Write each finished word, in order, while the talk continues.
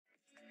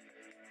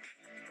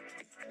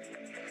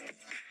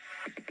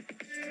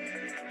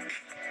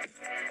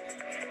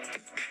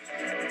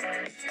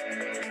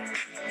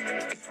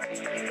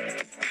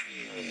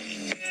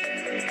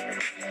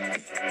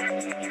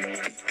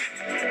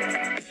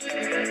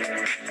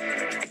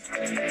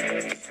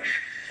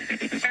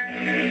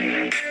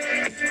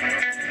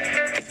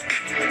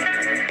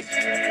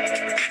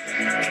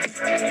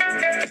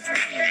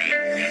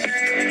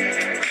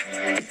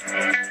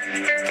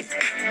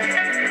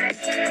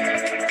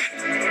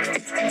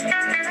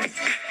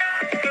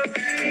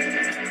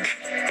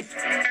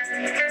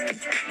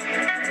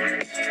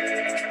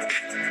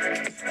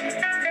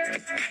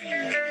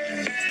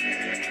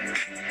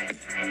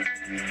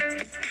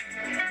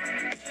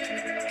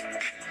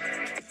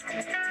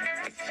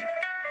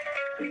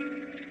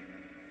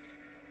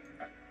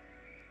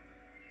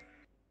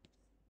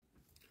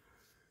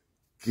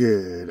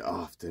Good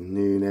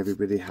afternoon,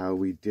 everybody. How are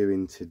we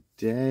doing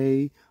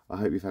today? I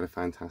hope you've had a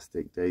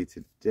fantastic day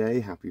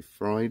today. Happy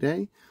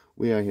Friday.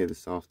 We are here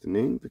this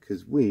afternoon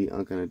because we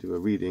are going to do a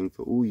reading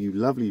for all you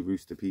lovely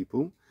rooster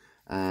people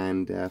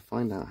and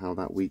find out how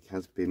that week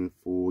has been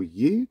for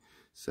you.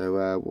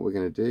 So what we're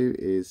going to do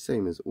is,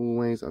 same as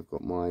always, I've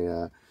got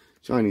my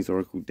Chinese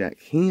Oracle deck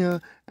here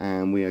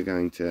and we are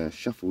going to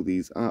shuffle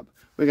these up.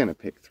 We're going to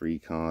pick 3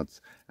 cards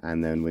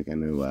and then we're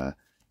going to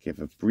give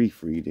a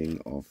brief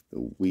reading of the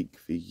week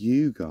for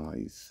you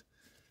guys.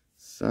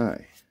 So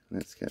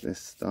let's get this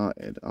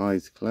started.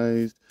 Eyes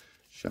closed,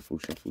 shuffle,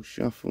 shuffle,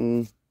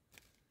 shuffle,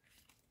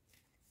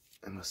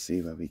 and we'll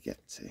see where we get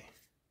to.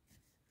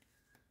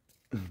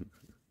 I'm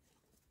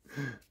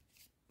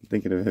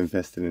thinking of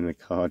investing in a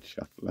card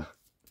shuffler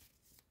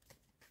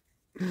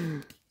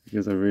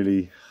because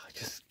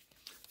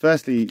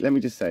firstly, let me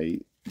just say,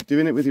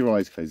 doing it with your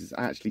eyes closed is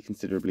actually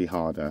considerably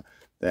harder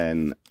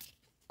than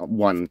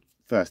one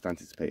first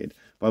anticipated,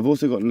 but I've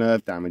also got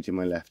nerve damage in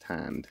my left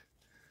hand,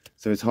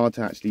 so it's hard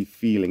to actually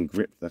feel and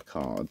grip the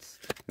cards,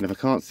 and if I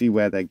can't see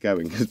where they're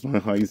going because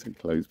my eyes are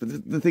closed.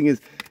 But the thing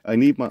is, I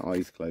need my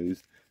eyes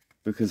closed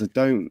because I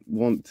don't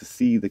want to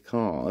see the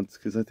cards,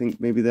 because I think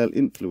maybe they'll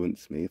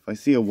influence me. If I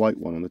see a white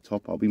one on the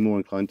top, I'll be more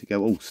inclined to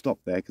go, oh, stop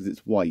there because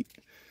it's white,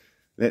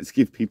 let's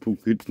give people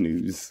good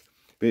news.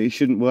 But it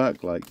shouldn't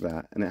work like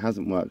that, and it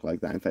hasn't worked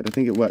like that. In fact, I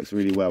think it works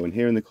really well. And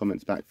hearing the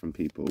comments back from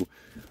people,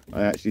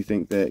 I actually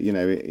think that, you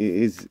know, it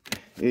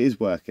is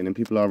working and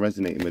people are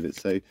resonating with it.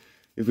 So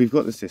if we've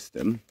got the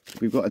system,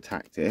 if we've got a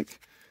tactic,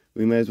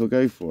 we may as well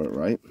go for it,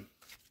 right?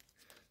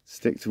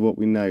 Stick to what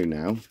we know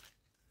now.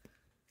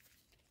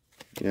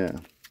 Yeah.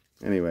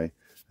 Anyway,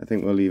 I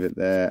think we'll leave it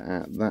there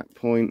at that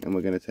point, and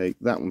we're going to take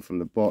that one from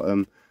the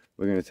bottom.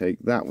 We're going to take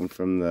that one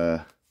from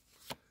the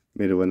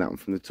middle and that one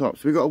from the top.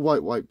 So we've got a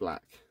white, white,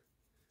 black.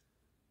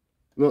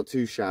 Not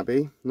too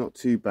shabby, not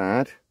too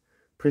bad,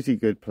 pretty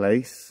good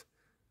place,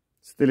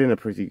 still in a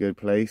pretty good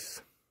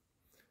place,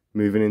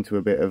 moving into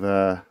a bit of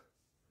a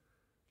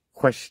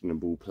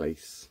questionable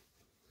place.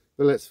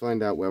 But let's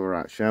find out where we're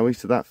at, shall we?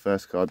 So that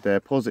first card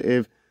there,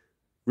 positive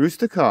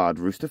rooster card,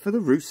 rooster for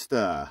the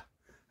rooster.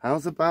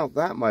 How's about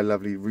that, my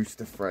lovely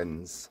rooster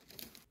friends?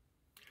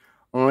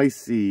 I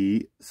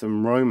see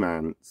some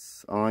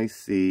romance. I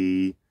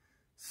see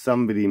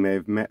somebody may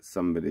have met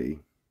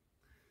somebody.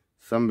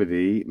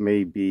 Somebody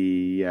may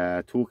be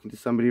talking to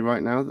somebody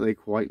right now that they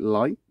quite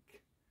like.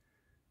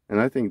 And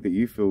I think that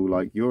you feel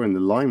like you're in the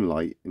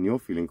limelight and you're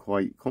feeling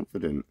quite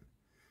confident.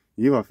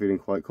 You are feeling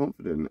quite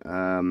confident.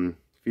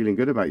 Feeling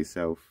good about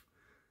yourself.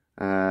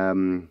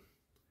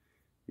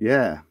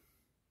 Yeah.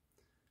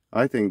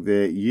 I think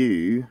that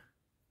you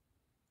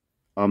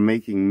are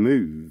making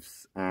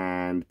moves,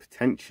 and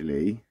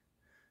potentially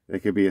there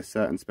could be a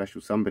certain special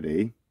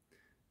somebody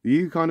that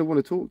you kind of want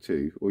to talk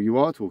to, or you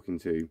are talking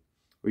to,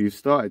 or you've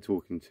started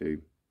talking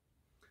to,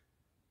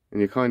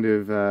 and you're kind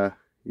of,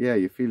 yeah,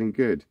 you're feeling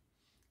good.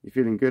 You're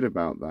feeling good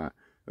about that.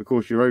 Of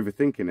course, you're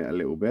overthinking it a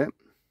little bit,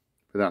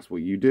 but that's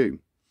what you do.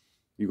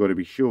 You've got to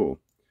be sure.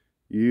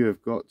 You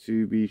have got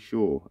to be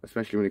sure,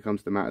 especially when it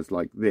comes to matters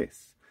like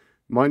this.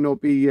 Might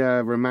not be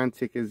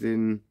romantic as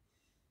in,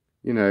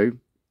 you know,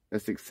 a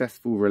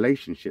successful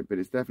relationship, but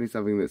it's definitely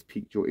something that's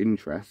piqued your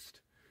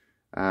interest.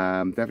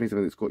 Definitely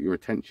something that's got your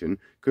attention.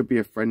 Could be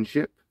a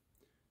friendship,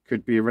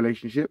 could be a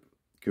relationship,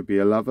 could be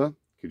a lover,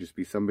 could just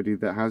be somebody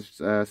that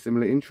has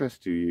similar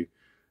interest to you.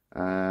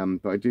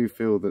 But I do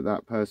feel that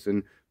that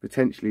person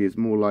potentially is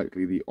more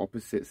likely the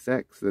opposite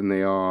sex than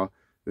they are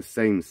the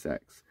same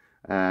sex.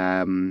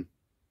 And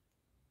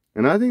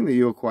I think that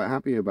you're quite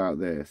happy about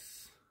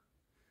this.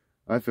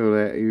 I feel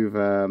that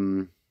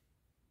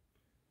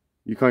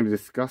you kind of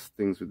discussed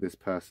things with this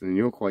person and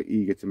you're quite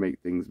eager to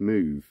make things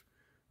move.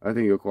 I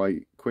think you're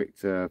quite quick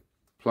to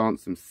plant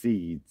some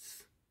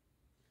seeds.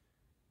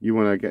 You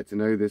want to get to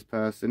know this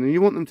person, and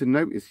you want them to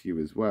notice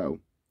you as well.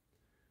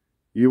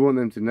 You want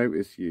them to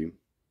notice you.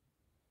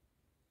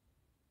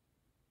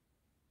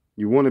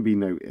 You want to be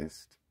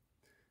noticed.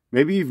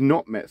 Maybe you've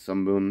not met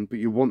someone, but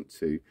you want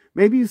to.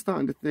 Maybe you're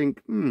starting to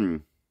think,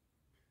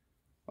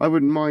 I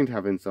wouldn't mind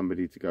having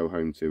somebody to go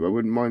home to. I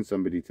wouldn't mind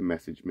somebody to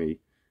message me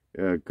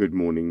a good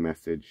morning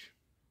message.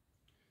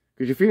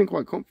 Because you're feeling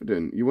quite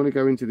confident. You want to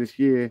go into this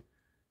year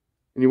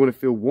and you want to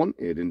feel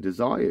wanted and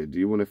desired.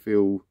 You want to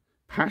feel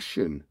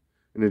passion.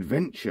 An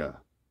adventure.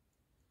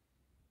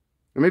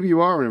 And maybe you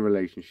are in a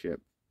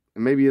relationship,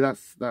 and maybe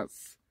that's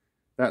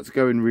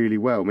going really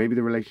well. Maybe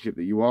the relationship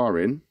that you are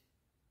in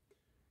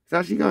is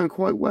actually going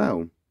quite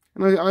well.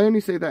 And I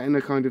only say that in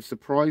a kind of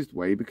surprised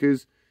way,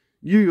 because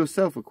you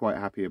yourself are quite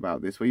happy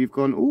about this, where you've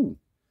gone, oh,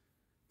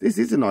 this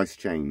is a nice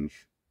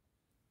change.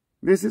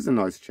 This is a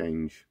nice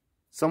change.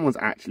 Someone's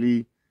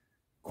actually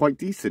quite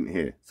decent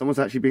here. Someone's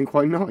actually being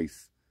quite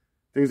nice.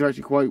 Things are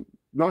actually quite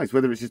nice,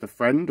 whether it's just a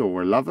friend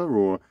or a lover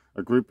or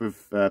a group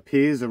of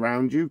peers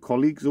around you,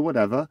 colleagues or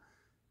whatever.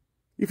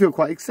 You feel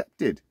quite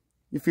accepted.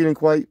 You're feeling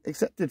quite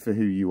accepted for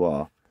who you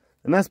are.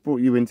 And that's brought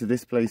you into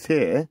this place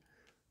here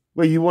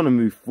Well, you want to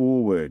move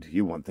forward.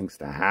 You want things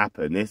to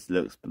happen. This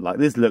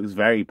looks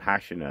very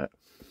passionate.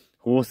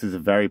 Horses are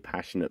very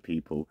passionate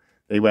people.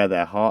 They wear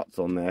their hearts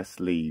on their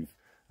sleeve.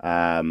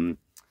 And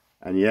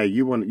yeah,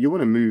 you want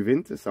to move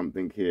into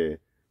something here.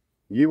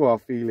 You are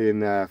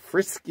feeling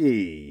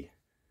frisky,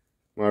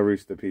 my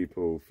rooster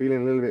people.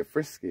 Feeling a little bit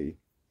frisky.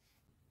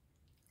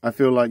 I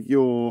feel like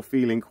you're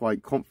feeling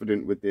quite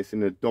confident with this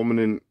in a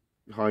dominant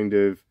kind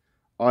of,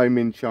 I'm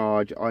in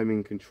charge, I'm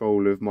in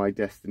control of my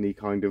destiny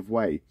kind of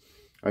way.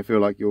 I feel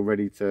like you're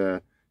ready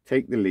to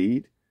take the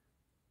lead,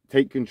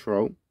 take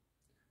control.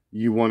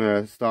 You want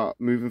to start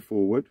moving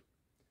forward,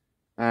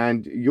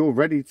 and you're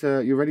ready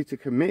to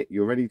commit.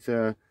 You are ready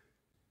to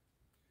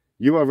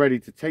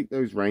take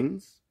those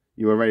reins.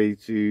 You are ready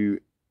to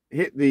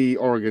hit the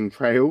Oregon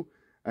Trail,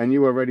 and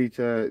you are ready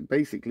to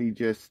basically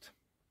just,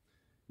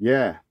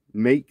 yeah,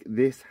 make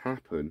this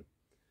happen.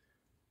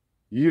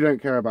 You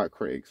don't care about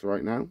critics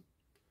right now.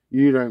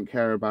 You don't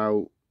care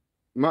about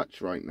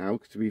much right now,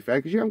 to be fair,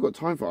 because you haven't got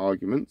time for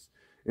arguments.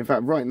 In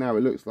fact, right now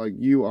it looks like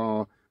you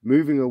are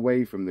moving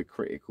away from the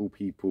critical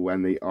people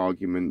and the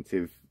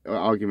argumentative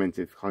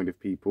kind of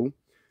people,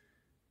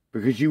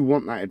 because you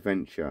want that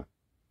adventure.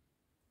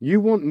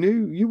 You want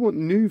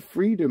new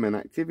freedom and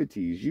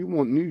activities. You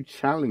want new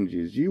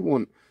challenges. You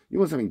want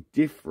something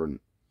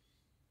different.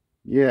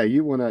 Yeah,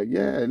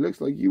 it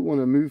looks like you want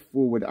to move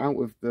forward out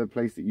of the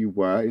place that you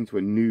were into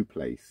a new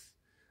place,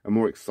 a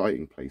more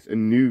exciting place, a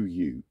new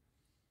you,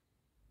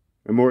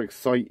 a more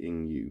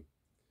exciting you.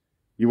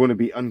 You want to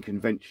be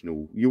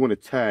unconventional. You want to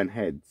turn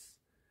heads.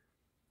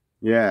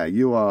 Yeah,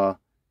 you are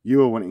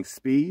wanting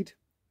speed,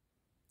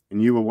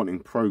 and you are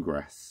wanting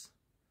progress.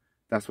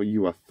 That's what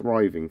you are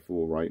thriving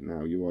for right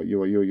now.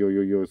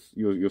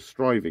 You're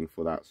striving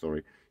for that.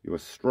 Sorry, you are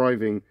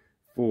striving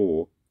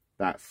for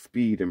that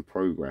speed and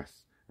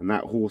progress. And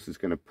that horse is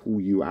going to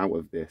pull you out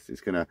of this.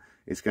 It's gonna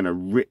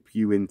rip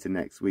you into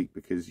next week,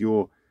 because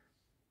you're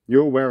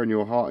wearing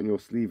your heart on your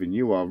sleeve and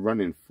you are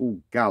running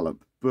full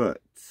gallop. But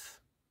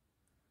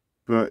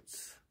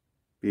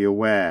be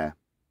aware,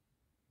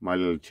 my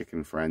little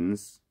chicken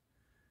friends.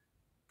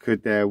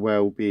 Could there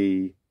well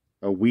be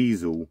a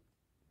weasel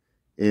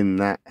in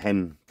that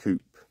hen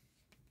coop?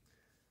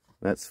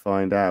 Let's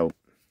find out.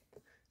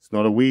 It's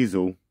not a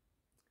weasel.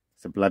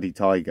 It's a bloody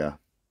tiger.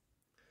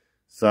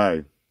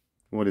 So,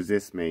 what does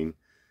this mean?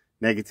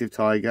 Negative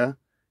tiger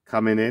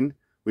coming in.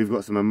 We've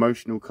got some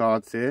emotional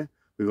cards here.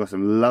 We've got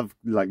some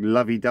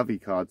lovey-dovey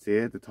cards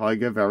here. The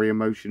tiger, very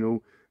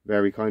emotional,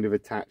 very kind of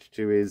attached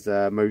to his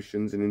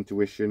emotions and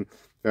intuition.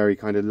 Very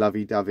kind of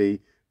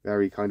lovey-dovey,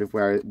 very kind of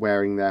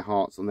wearing their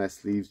hearts on their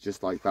sleeves,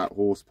 just like that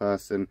horse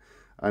person.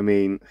 I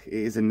mean, it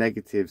is a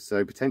negative,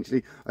 so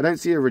potentially, I don't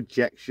see a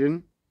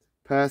rejection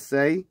per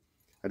se.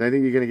 I don't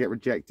think you're going to get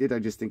rejected. I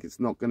just think it's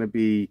not going to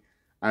be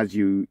as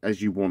you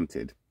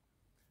wanted.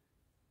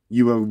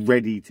 You were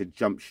ready to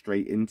jump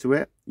straight into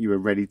it. You were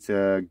ready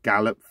to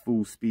gallop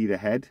full speed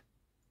ahead.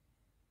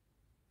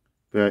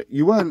 But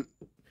you weren't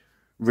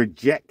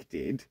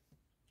rejected,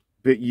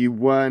 but you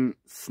weren't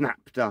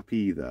snapped up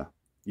either.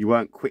 You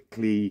weren't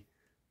quickly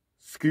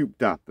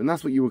scooped up, and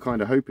that's what you were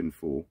kind of hoping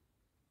for.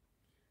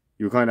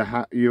 You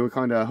were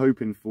kind of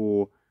hoping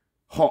for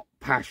hot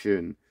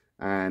passion,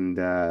 and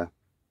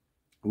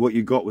what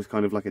you got was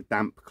kind of like a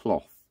damp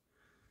cloth.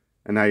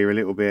 And now you're a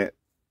little bit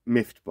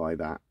miffed by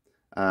that.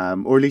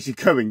 Or at least you're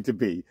going to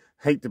be.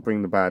 Hate to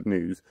bring the bad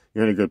news.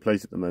 You're in a good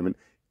place at the moment.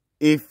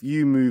 If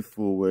you move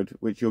forward,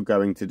 which you're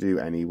going to do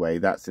anyway,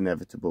 that's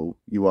inevitable.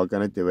 You are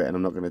going to do it, and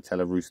I'm not going to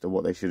tell a rooster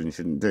what they should and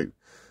shouldn't do.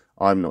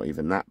 I'm not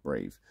even that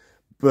brave.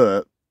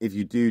 But if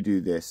you do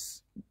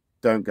this,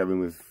 don't go in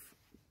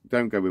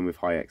with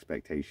high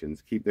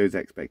expectations. Keep those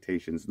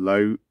expectations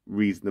low,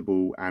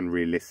 reasonable, and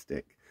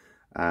realistic.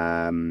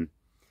 Because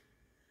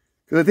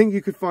I think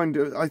you could find,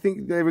 like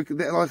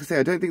I say,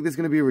 I don't think there's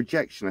going to be a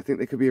rejection. I think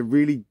there could be a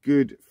really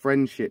good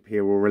friendship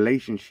here or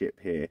relationship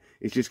here.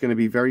 It's just going to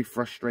be very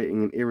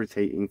frustrating and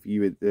irritating for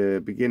you at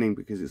the beginning,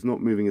 because it's not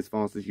moving as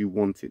fast as you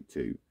want it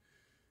to.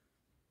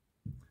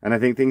 And I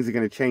think things are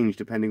going to change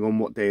depending on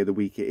what day of the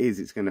week it is.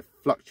 It's going to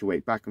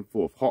fluctuate back and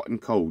forth, hot and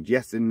cold,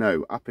 yes and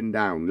no, up and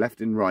down,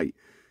 left and right.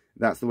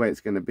 That's the way it's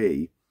going to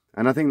be.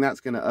 And I think that's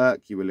going to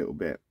irk you a little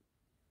bit.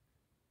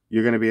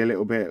 You're going to be a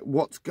little bit,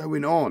 what's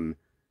going on?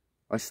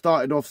 I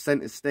started off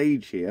centre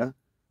stage here.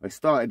 I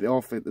started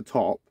off at the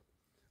top.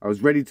 I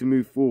was ready to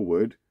move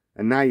forward.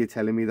 And now you're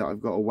telling me that I've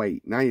got to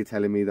wait. Now you're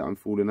telling me that I'm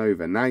falling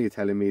over. Now you're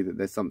telling me that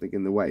there's something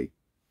in the way.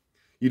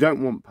 You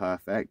don't want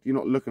perfect. You're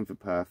not looking for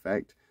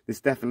perfect.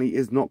 This definitely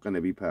is not going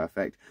to be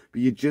perfect.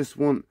 But you just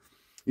want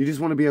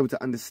to be able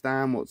to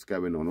understand what's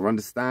going on, or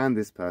understand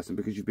this person,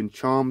 because you've been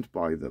charmed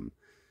by them.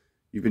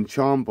 You've been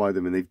charmed by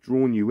them and they've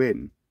drawn you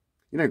in.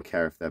 You don't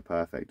care if they're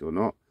perfect or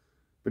not.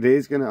 But it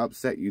is going to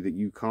upset you that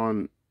you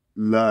can't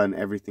learn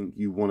everything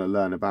you want to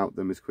learn about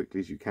them as quickly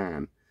as you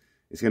can.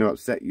 It's going to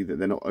upset you that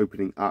they're not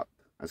opening up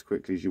as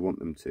quickly as you want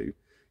them to.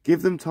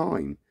 Give them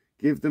time.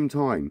 Give them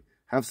time.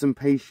 Have some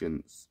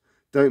patience.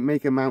 Don't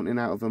make a mountain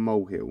out of a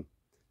molehill.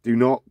 Do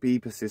not be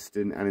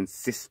persistent and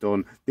insist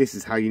on this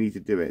is how you need to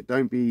do it.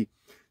 Don't be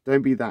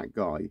Don't be that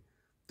guy.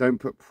 Don't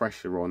put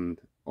pressure on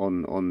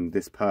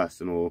this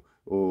person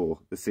or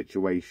the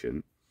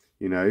situation.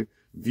 You know,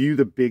 view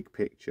the big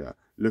picture.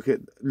 Look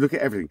at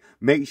everything.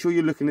 Make sure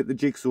you're looking at the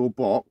jigsaw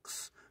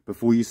box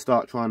before you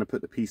start trying to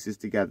put the pieces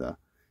together.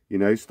 You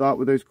know, start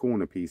with those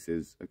corner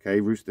pieces, okay,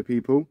 rooster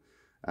people.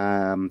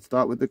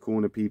 Start with the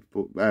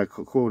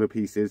corner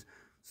pieces.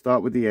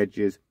 Start with the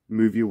edges.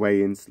 Move your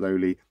way in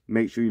slowly.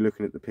 Make sure you're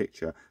looking at the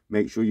picture.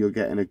 Make sure you're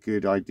getting a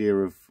good idea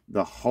of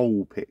the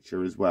whole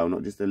picture as well,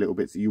 not just the little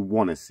bits that you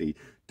want to see.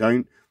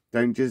 Don't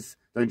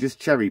just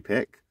cherry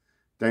pick.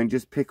 Don't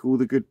just pick all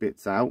the good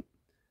bits out,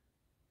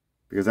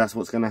 because that's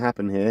what's going to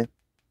happen here.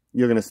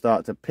 You're going to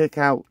start to pick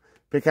out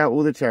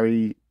all the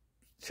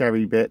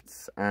cherry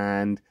bits,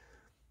 and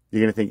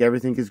you're going to think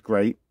everything is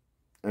great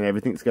and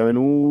everything's going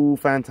all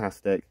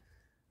fantastic,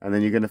 and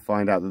then you're going to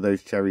find out that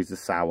those cherries are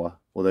sour,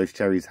 or those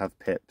cherries have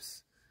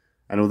pips.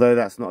 And although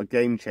that's not a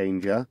game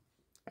changer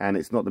and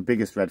it's not the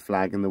biggest red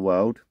flag in the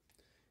world,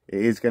 it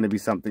is going to be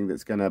something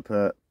that's going to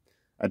put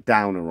a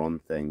downer on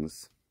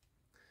things.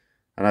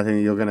 And I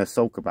think you're going to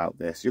sulk about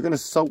this. You're going to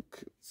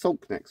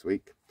sulk next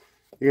week.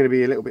 You're going to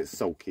be a little bit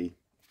sulky,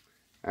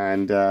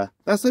 and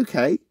that's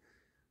okay.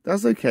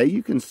 That's okay.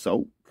 You can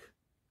sulk.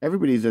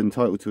 Everybody's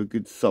entitled to a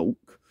good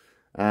sulk,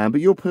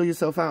 but you'll pull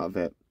yourself out of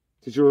it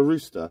because you're a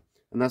rooster,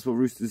 and that's what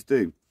roosters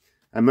do.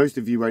 And most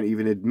of you won't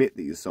even admit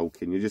that you're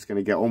sulking. You're just going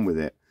to get on with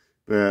it,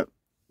 but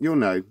you'll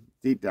know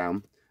deep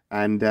down.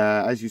 And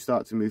as you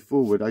start to move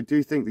forward, I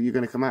do think that you're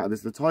going to come out of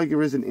this. The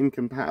tiger isn't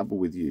incompatible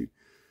with you.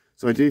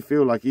 So I do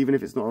feel like even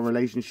if it's not a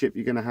relationship,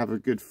 you're going to have a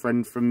good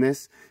friend from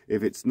this.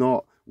 If it's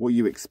not what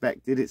you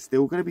expected, it's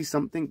still going to be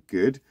something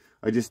good.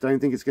 I just don't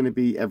think it's going to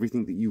be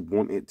everything that you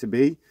want it to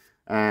be.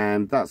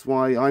 And that's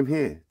why I'm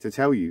here to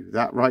tell you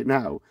that right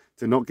now,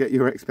 to not get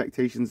your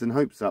expectations and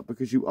hopes up,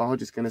 because you are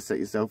just going to set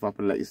yourself up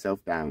and let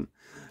yourself down.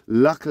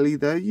 Luckily,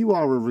 though, you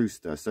are a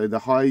rooster. So the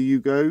higher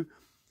you go,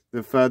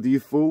 the further you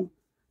fall.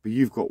 But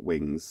you've got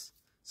wings.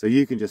 So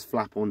you can just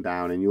flap on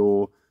down, and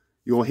your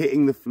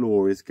hitting the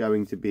floor is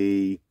going to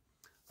be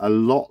a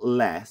lot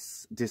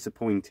less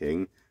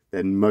disappointing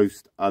than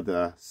most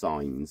other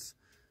signs.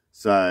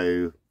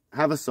 So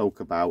have a sulk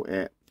about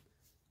it,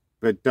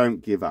 but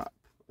don't give up,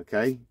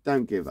 okay?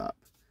 Don't give up.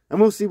 And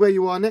we'll see where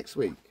you are next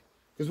week,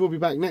 because we'll be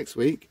back next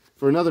week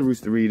for another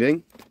rooster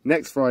reading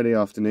next Friday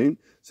afternoon.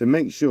 So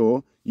make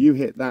sure you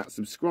hit that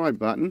subscribe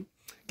button,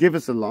 give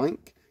us a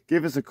like,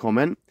 give us a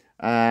comment,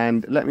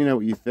 and let me know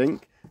what you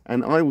think.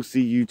 And I will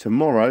see you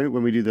tomorrow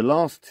when we do the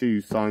last two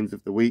signs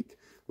of the week,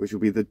 which will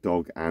be the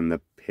dog and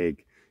the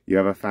pig. You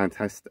have a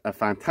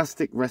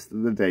fantastic rest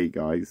of the day,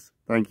 guys.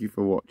 Thank you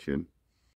for watching.